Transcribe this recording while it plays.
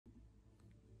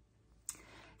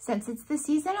Since it's the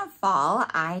season of fall,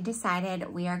 I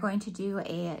decided we are going to do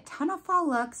a ton of fall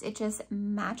looks. It just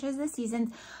matches the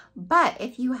seasons. But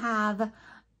if you have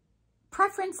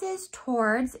preferences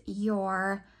towards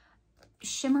your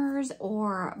shimmers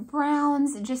or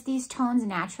browns, just these tones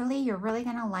naturally, you're really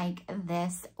gonna like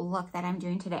this look that I'm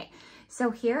doing today. So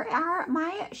here are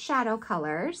my shadow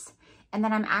colors. And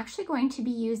then I'm actually going to be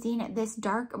using this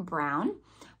dark brown.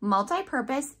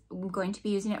 Multi-purpose, I'm going to be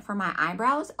using it for my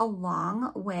eyebrows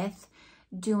along with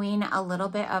doing a little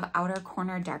bit of outer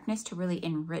corner darkness to really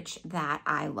enrich that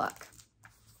eye look.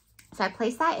 So I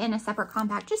placed that in a separate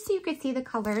compact just so you could see the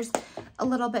colors a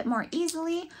little bit more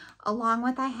easily. Along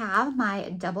with I have my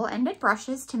double-ended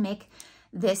brushes to make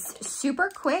this super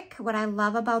quick. What I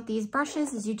love about these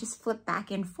brushes is you just flip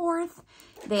back and forth.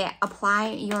 They apply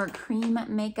your cream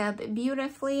makeup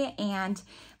beautifully, and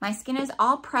my skin is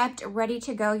all prepped, ready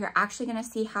to go. You're actually gonna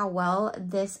see how well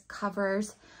this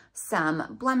covers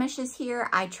some blemishes here.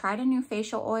 I tried a new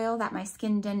facial oil that my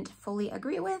skin didn't fully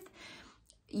agree with.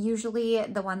 Usually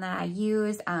the one that I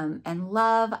use and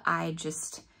love, I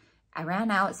ran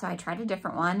out, so I tried a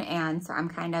different one, and so I'm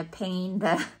kind of paying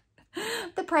the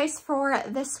price for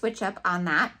the switch up on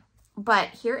that. But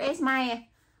here is my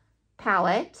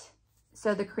palette.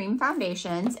 So the cream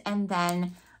foundations, and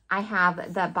then I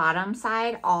have the bottom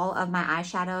side, all of my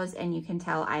eyeshadows, and you can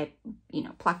tell I,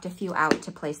 plucked a few out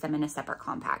to place them in a separate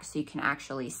compact so you can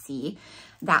actually see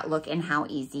that look and how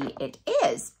easy it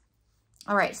is.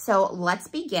 All right, so let's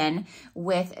begin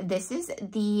with, this is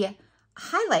the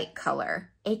highlight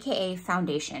color, AKA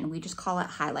foundation. We just call it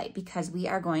highlight because we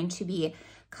are going to be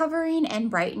covering and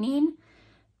brightening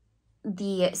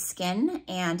the skin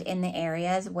and in the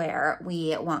areas where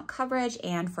we want coverage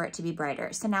and for it to be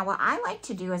brighter. So now what I like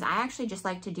to do is I actually just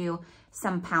like to do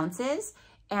some pounces,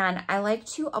 and I like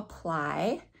to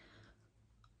apply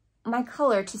my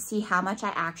color to see how much I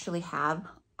actually have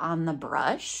on the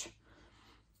brush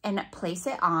and place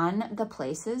it on the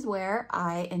places where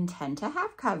I intend to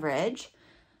have coverage.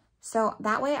 So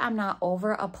that way I'm not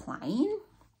over applying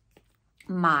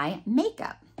my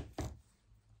makeup.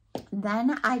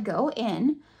 Then I go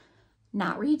in,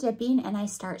 not redipping, and I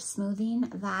start smoothing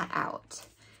that out.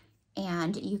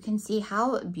 And you can see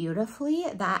how beautifully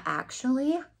that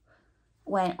actually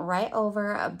went right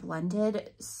over,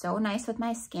 blended so nice with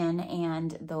my skin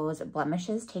and those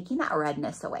blemishes, taking that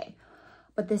redness away.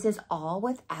 But this is all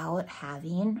without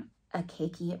having a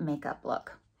cakey makeup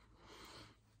look.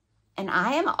 And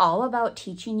I am all about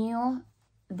teaching you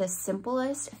the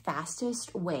simplest,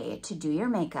 fastest way to do your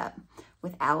makeup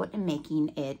without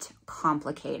making it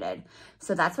complicated.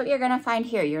 So that's what you're gonna find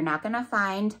here. You're not gonna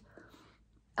find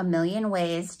a million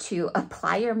ways to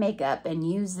apply your makeup and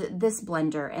use this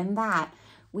blender and that.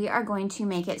 We are going to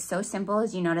make it so simple.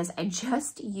 As you notice, I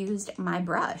just used my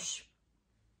brush.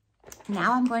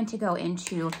 Now I'm going to go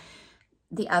into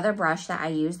the other brush that I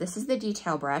use. This is the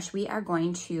detail brush. We are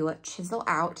going to chisel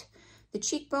out the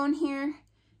cheekbone here,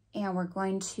 and we're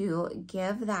going to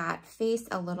give that face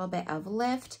a little bit of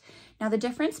lift. Now the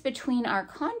difference between our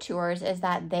contours is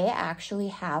that they actually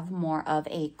have more of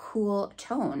a cool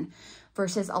tone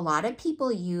versus a lot of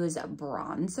people use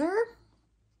bronzer.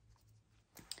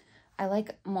 I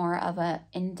like more of a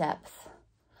in-depth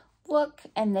look,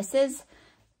 and this is,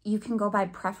 you can go by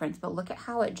preference, but look at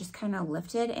how it just kind of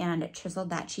lifted and it chiseled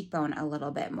that cheekbone a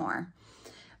little bit more.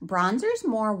 Bronzer's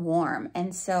more warm,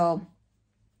 and so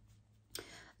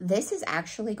this is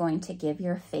actually going to give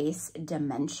your face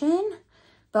dimension,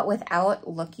 but without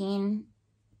looking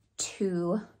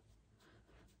too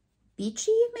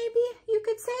beachy, maybe you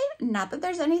could say. Not that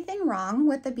there's anything wrong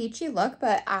with the beachy look,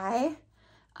 but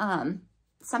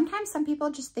sometimes some people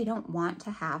just, they don't want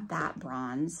to have that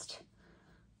bronzed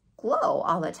glow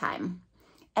all the time.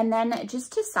 And then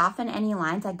just to soften any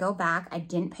lines, I go back, I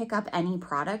didn't pick up any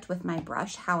product with my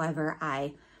brush. However,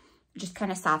 I just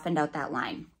kind of softened out that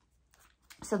line.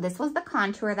 So this was the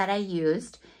contour that I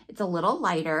used. It's a little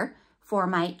lighter for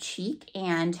my cheek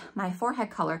and my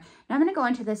forehead color. Now I'm gonna go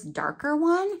into this darker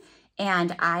one,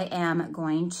 and I am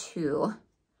going to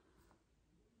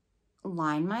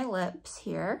line my lips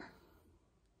here.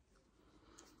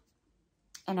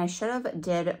 And I should have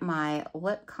did my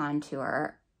lip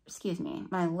contour,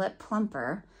 my lip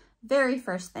plumper very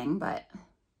first thing, but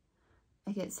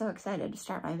I get so excited to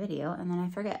start my video and then I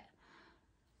forget.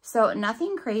 So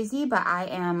nothing crazy, but I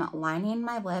am lining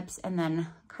my lips and then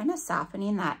kind of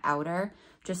softening that outer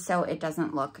just so it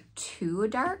doesn't look too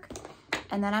dark.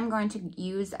 And then I'm going to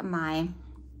use my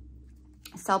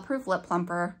Cell Proof Lip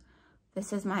Plumper.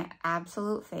 This is my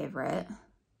absolute favorite.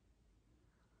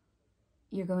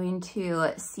 You're going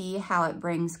to see how it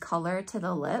brings color to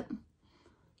the lip.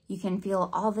 You can feel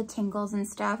all the tingles and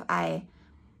stuff. I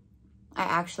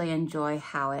actually enjoy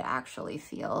how it actually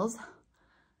feels.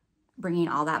 Bringing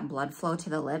all that blood flow to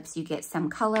the lips, you get some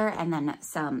color and then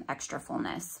some extra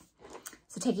fullness.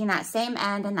 So taking that same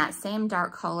end and that same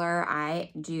dark color,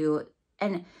 I do,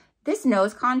 and this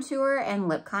nose contour and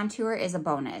lip contour is a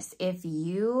bonus. If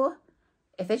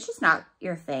it's just not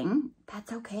your thing,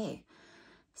 that's okay.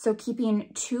 So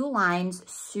keeping two lines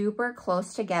super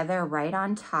close together right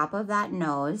on top of that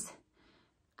nose,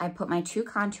 I put my two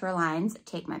contour lines,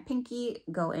 take my pinky,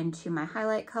 go into my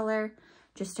highlight color,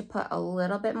 just to put a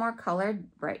little bit more color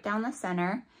right down the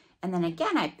center. And then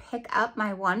again, I pick up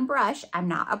my one brush. I'm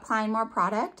not applying more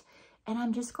product, and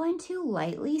I'm just going to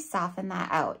lightly soften that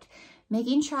out,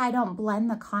 making sure I don't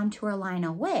blend the contour line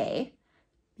away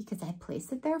because I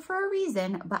placed it there for a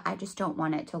reason, but I just don't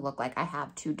want it to look like I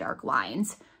have two dark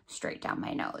lines straight down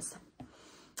my nose.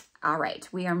 All right,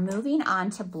 we are moving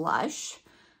on to blush.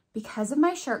 Because of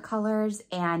my shirt colors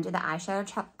and the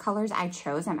eyeshadow colors I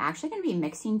chose, I'm actually going to be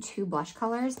mixing two blush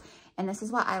colors, and this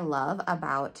is what I love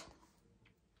about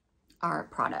our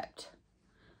product.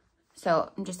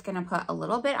 So I'm just going to put a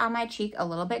little bit on my cheek. A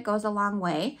little bit goes a long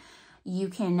way. You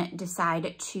can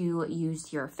decide to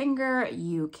use your finger,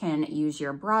 you can use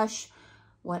your brush,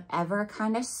 whatever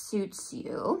kind of suits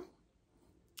you.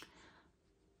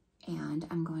 And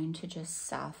I'm going to just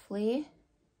softly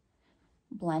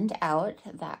blend out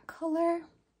that color.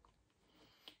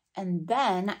 And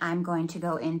then I'm going to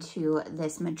go into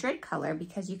this Madrid color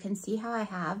because you can see how I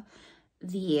have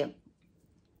the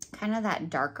kind of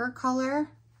that darker color.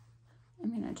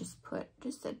 I'm gonna just put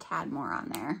just a tad more on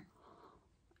there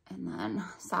and then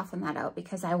soften that out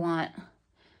because I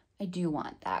do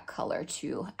want that color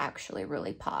to actually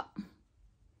really pop.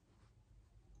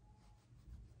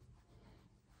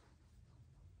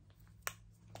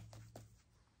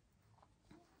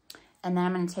 And then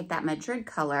I'm going to take that Madrid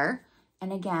color,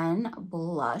 and again,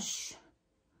 blush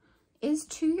is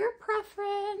to your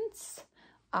preference.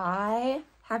 I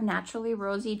have naturally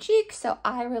rosy cheeks, so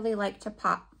I really like to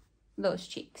pop those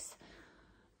cheeks.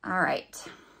 All right.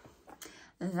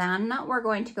 Then we're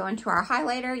going to go into our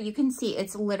highlighter. You can see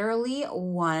it's literally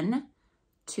 1,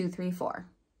 2, 3, 4.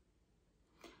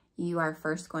 You are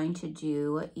first going to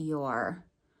do your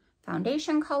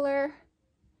foundation color,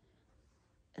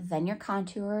 then your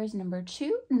contours, number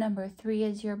 2, number 3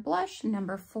 is your blush,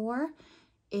 number 4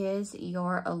 is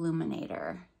your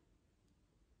illuminator.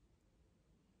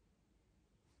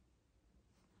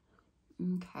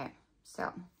 Okay,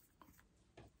 so,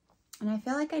 and I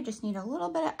feel like I just need a little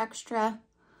bit of extra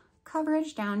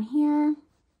coverage down here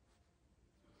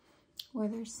where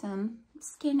there's some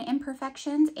skin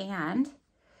imperfections, and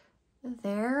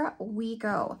there we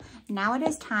go. Now it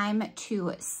is time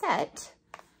to set.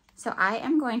 So I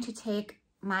am going to take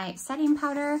my setting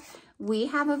powder. We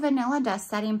have a vanilla dust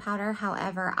setting powder.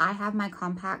 However, I have my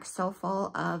compact so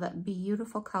full of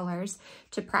beautiful colors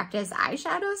to practice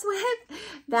eyeshadows with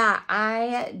that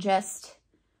I just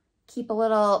keep a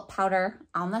little powder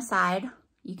on the side.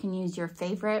 You can use your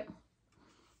favorite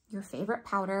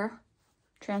powder,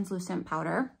 translucent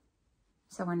powder.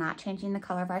 So we're not changing the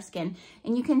color of our skin.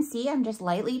 And you can see I'm just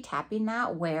lightly tapping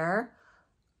that where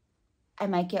I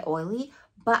might get oily,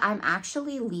 but I'm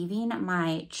actually leaving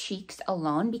my cheeks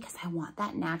alone because I want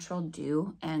that natural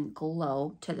dew and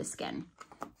glow to the skin.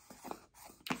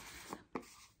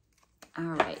 All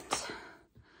right.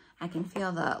 I can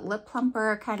feel the lip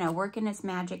plumper kind of working its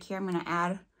magic here. I'm going to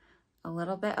add a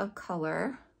little bit of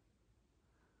color.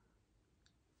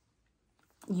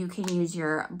 You can use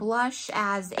your blush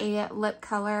as a lip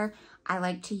color. I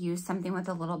like to use something with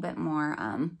a little bit more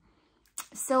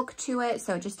silk to it,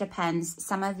 so it just depends.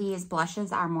 Some of these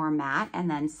blushes are more matte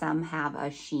and then some have a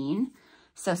sheen.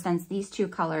 So since these two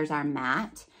colors are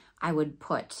matte, I would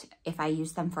put, if I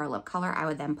use them for a lip color, I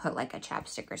would then put like a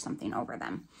chapstick or something over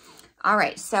them. All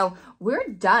right, so we're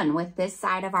done with this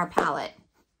side of our palette.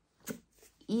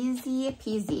 Easy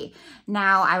peasy.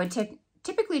 Now I would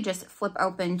typically just flip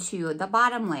open to the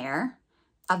bottom layer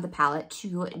of the palette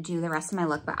to do the rest of my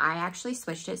look, but I actually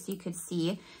switched it so you could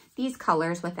see these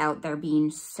colors without there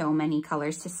being so many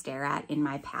colors to stare at in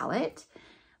my palette.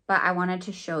 But I wanted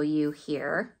to show you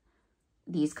here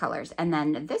these colors. And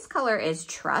then this color is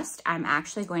Trust. I'm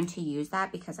actually going to use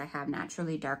that because I have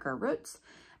naturally darker roots.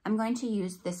 I'm going to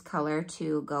use this color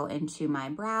to go into my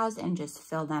brows and just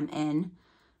fill them in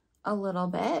a little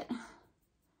bit,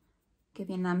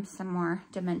 giving them some more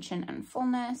dimension and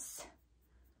fullness.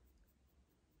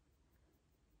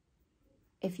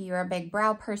 If you're a big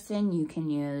brow person, you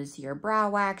can use your brow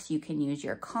wax, you can use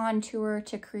your contour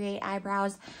to create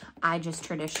eyebrows. I just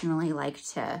traditionally like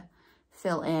to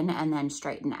fill in and then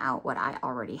straighten out what I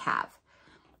already have.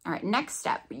 All right, next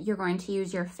step, you're going to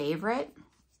use your favorite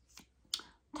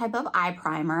type of eye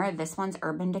primer. This one's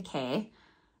Urban Decay.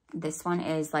 This one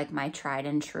is like my tried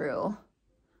and true.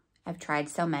 I've tried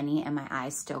so many and my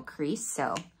eyes still crease,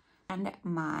 so, and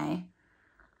my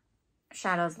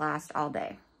shadows last all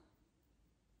day.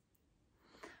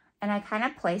 And I kind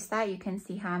of place that, you can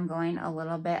see how I'm going a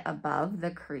little bit above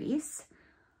the crease.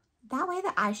 That way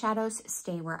the eyeshadows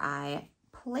stay where I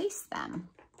place them.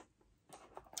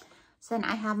 So then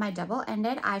I have my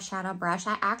double-ended eyeshadow brush.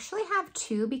 I actually have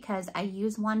two because I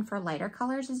use one for lighter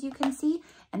colors, as you can see,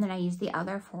 and then I use the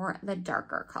other for the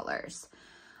darker colors.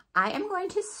 I am going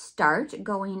to start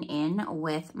going in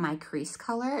with my crease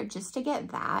color just to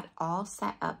get that all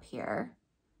set up here.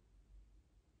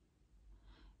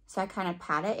 So I kind of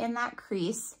pat it in that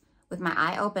crease with my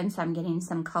eye open, so I'm getting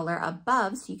some color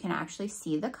above so you can actually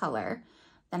see the color.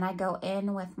 Then I go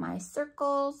in with my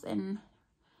circles and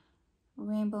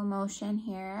rainbow motion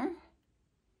here.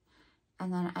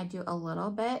 And then I do a little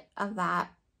bit of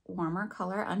that warmer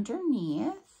color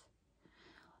underneath.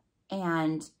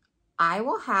 And I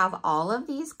will have all of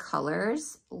these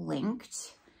colors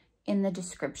linked in the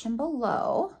description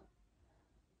below.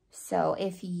 So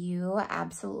if you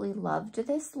absolutely loved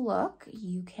this look,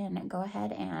 you can go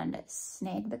ahead and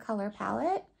snag the color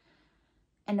palette.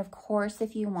 And of course,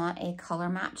 if you want a color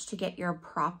match to get your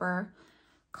proper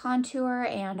contour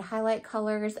and highlight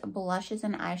colors, blushes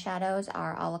and eyeshadows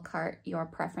are a la carte your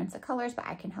preference of colors, but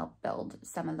I can help build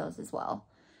some of those as well.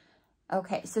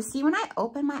 Okay, so see, when I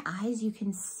open my eyes, you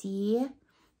can see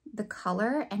the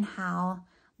color and how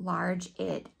large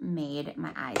it made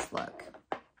my eyes look.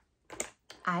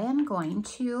 I am going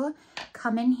to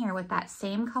come in here with that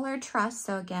same color Trust.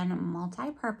 So again,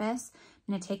 multi-purpose.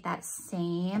 I'm going to take that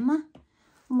same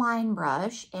line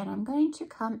brush and I'm going to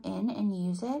come in and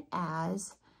use it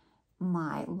as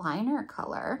my liner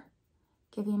color,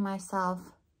 giving myself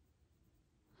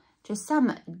just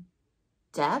some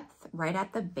depth right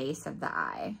at the base of the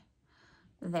eye,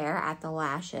 there at the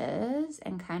lashes,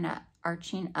 and kind of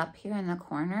arching up here in the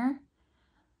corner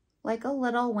like a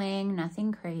little wing,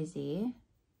 nothing crazy.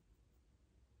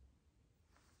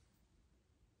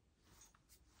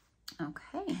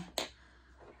 Okay.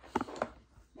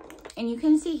 And you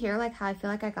can see here like how I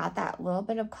feel like I got that little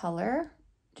bit of color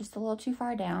just a little too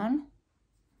far down.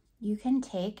 You can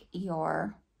take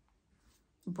your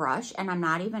brush, and I'm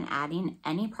not even adding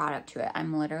any product to it.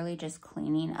 I'm literally just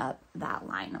cleaning up that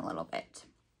line a little bit.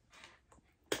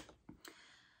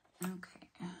 Okay.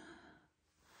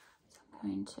 So I'm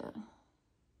going to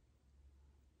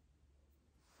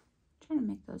try to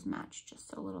make those match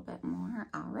just a little bit more.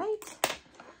 All right.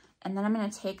 And then I'm going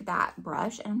to take that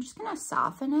brush and I'm just going to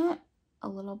soften it a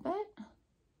little bit.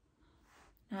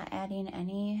 Not adding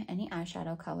any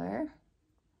eyeshadow color.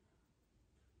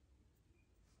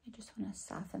 I just want to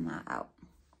soften that out.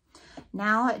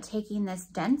 Now taking this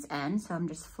dense end, so I'm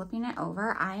just flipping it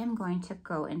over, I am going to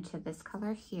go into this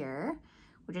color here,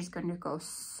 which is going to go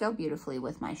so beautifully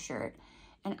with my shirt.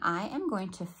 And I am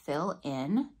going to fill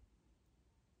in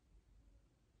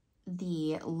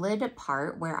the lid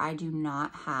part where I do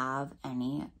not have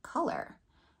any color,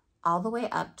 all the way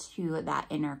up to that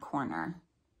inner corner.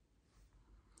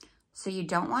 So you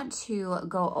don't want to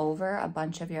go over a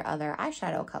bunch of your other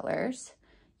eyeshadow colors.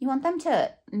 You want them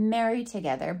to marry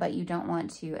together, but you don't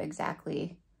want to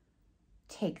exactly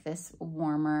take this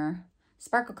warmer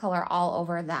sparkle color all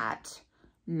over that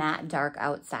matte dark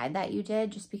outside that you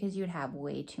did, just because you'd have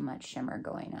way too much shimmer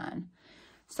going on.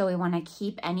 So we want to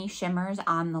keep any shimmers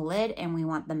on the lid and we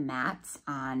want the mattes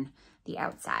on the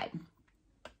outside.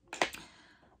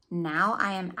 Now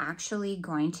I am actually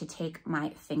going to take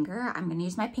my finger. I'm going to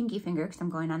use my pinky finger because I'm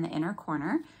going on the inner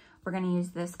corner. We're going to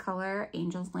use this color,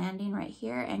 Angel's Landing, right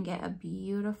here and get a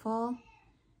beautiful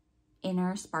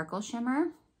inner sparkle shimmer.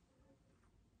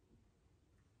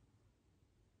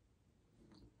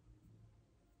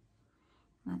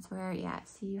 That's where, yeah,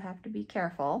 see, you have to be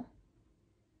careful.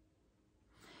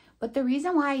 But the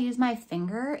reason why I use my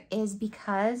finger is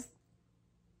because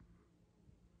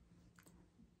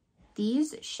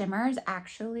these shimmers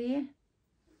actually,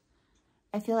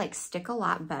 I feel like, stick a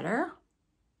lot better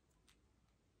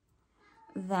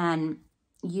than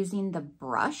using the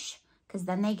brush, because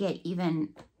then they get even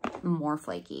more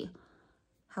flaky.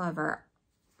 However,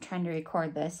 trying to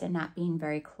record this and not being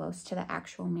very close to the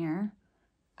actual mirror,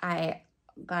 I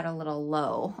got a little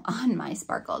low on my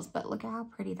sparkles, but look at how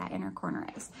pretty that inner corner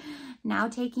is. Now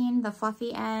taking the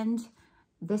fluffy end,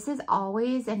 this is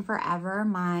always and forever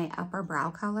my upper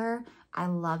brow color. I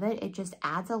love it. It just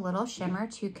adds a little shimmer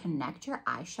to connect your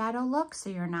eyeshadow look, so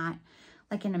you're not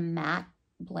like in a matte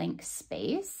blank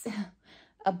space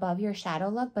above your shadow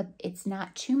look, but it's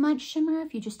not too much shimmer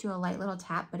if you just do a light little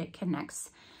tap, but it connects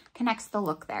the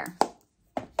look there.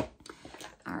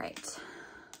 All right.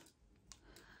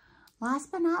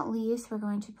 Last but not least, we're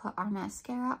going to put our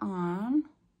mascara on.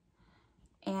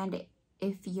 And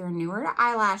if you're newer to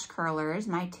eyelash curlers,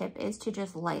 my tip is to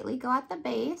just lightly go at the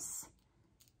base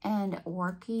and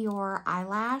work your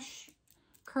eyelash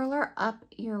curler up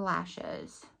your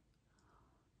lashes.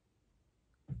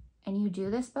 And you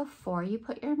do this before you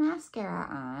put your mascara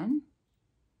on.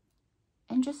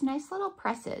 And just nice little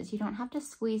presses. You don't have to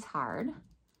squeeze hard.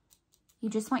 You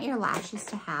just want your lashes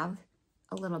to have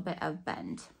a little bit of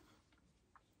bend.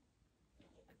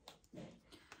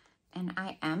 And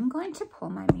I am going to pull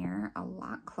my mirror a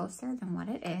lot closer than what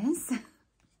it is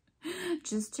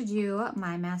just to do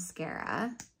my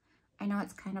mascara. I know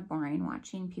it's kind of boring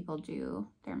watching people do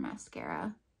their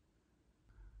mascara.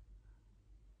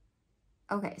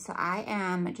 Okay, so I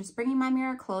am just bringing my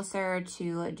mirror closer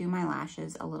to do my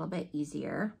lashes a little bit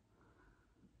easier.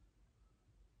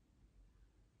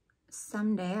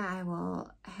 Someday I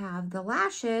will have the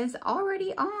lashes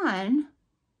already on.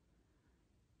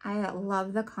 I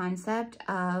love the concept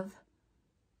of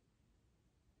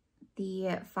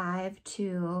the 5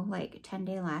 to like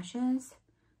 10-day lashes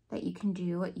that you can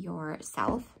do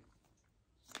yourself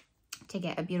to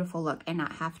get a beautiful look and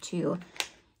not have to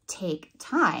take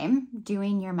time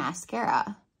doing your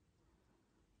mascara.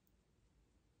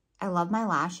 I love my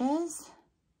lashes,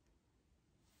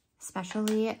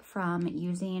 especially from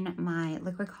using my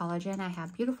liquid collagen. I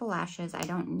have beautiful lashes. I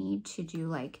don't need to do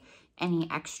like any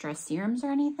extra serums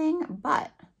or anything,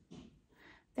 but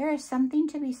there is something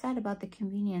to be said about the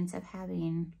convenience of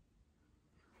having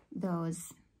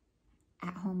those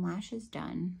at-home lashes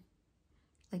done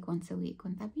like once a week.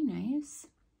 Wouldn't that be nice?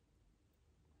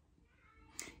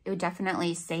 It would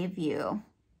definitely save you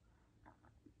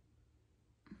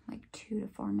like 2 to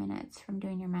 4 minutes from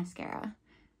doing your mascara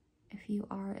if you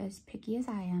are as picky as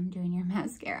I am doing your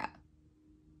mascara.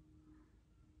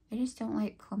 I just don't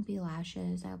like clumpy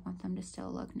lashes. I want them to still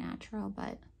look natural,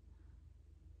 but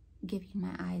giving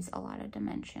my eyes a lot of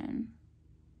dimension.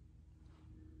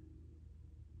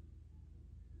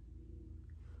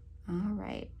 All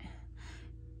right.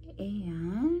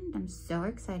 And I'm so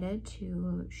excited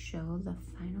to show the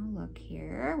final look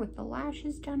here with the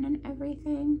lashes done and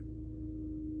everything.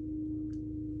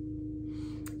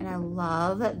 And I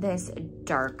love this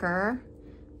darker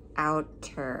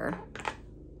outer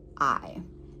eye.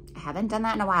 I haven't done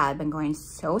that in a while. I've been going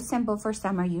so simple for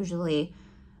summer, usually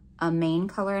a main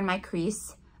color in my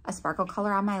crease, a sparkle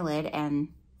color on my lid, and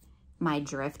my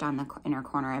drift on the inner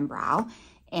corner and brow.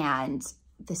 And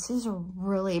this is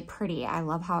really pretty. I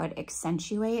love how it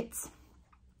accentuates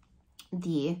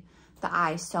the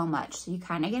eye so much. So you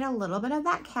kind of get a little bit of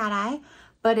that cat eye,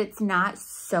 but it's not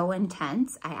so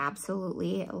intense. I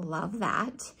absolutely love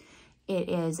that. It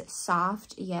is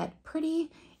soft yet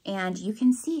pretty, and you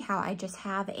can see how I just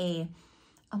have a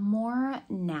more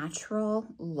natural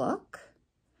look,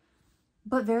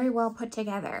 but very well put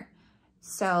together.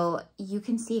 So you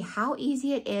can see how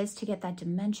easy it is to get that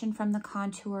dimension from the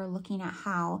contour, looking at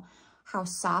how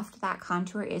soft that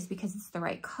contour is because it's the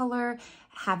right color,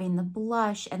 having the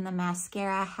blush and the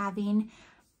mascara,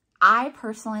 I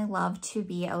personally love to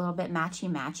be a little bit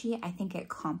matchy-matchy. I think it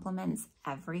complements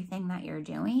everything that you're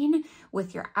doing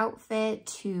with your outfit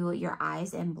to your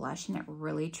eyes and blush, and it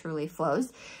really truly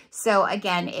flows. So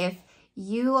again, if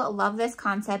you love this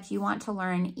concept, you want to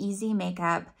learn easy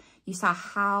makeup, you saw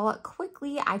how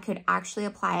quickly I could actually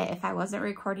apply it if I wasn't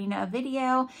recording a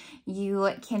video.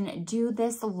 You can do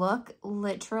this look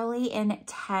literally in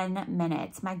 10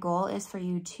 minutes. My goal is for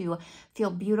you to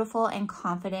feel beautiful and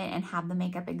confident and have the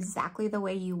makeup exactly the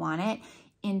way you want it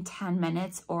in 10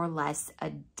 minutes or less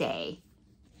a day.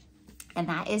 And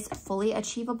that is fully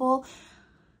achievable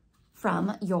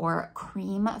from your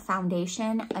cream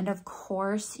foundation. And of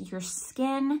course, your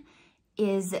skin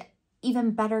is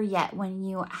even better yet when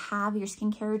you have your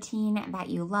skincare routine that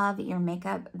you love. Your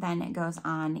makeup then it goes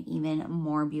on even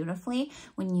more beautifully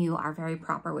when you are very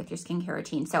proper with your skincare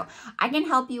routine. So I can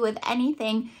help you with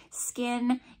anything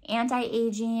skin,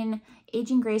 anti-aging,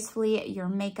 aging gracefully, your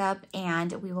makeup,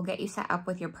 and we will get you set up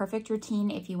with your perfect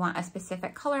routine. If you want a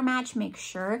specific color match, make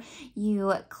sure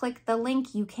you click the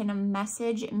link. You can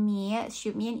message me,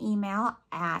 shoot me an email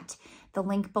at the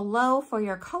link below for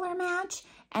your color match.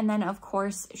 And then of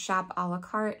course, shop a la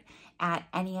carte at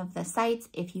any of the sites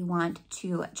if you want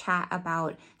to chat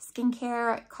about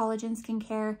skincare, collagen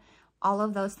skincare, all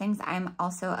of those things. I'm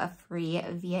also a free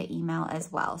via email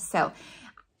as well. So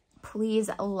Please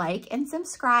like and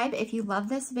subscribe if you love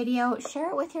this video. Share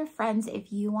it with your friends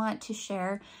if you want to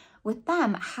share with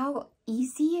them how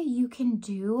easy you can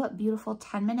do beautiful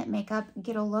 10-minute makeup,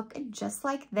 get a look just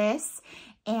like this,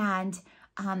 and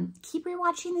keep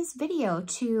rewatching this video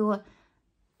to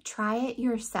try it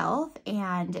yourself,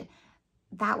 and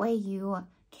that way you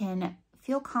can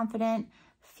feel confident,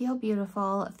 feel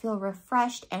beautiful, feel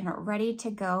refreshed, and ready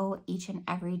to go each and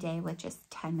every day with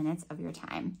just 10 minutes of your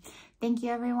time. Thank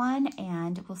you, everyone,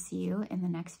 and we'll see you in the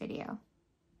next video.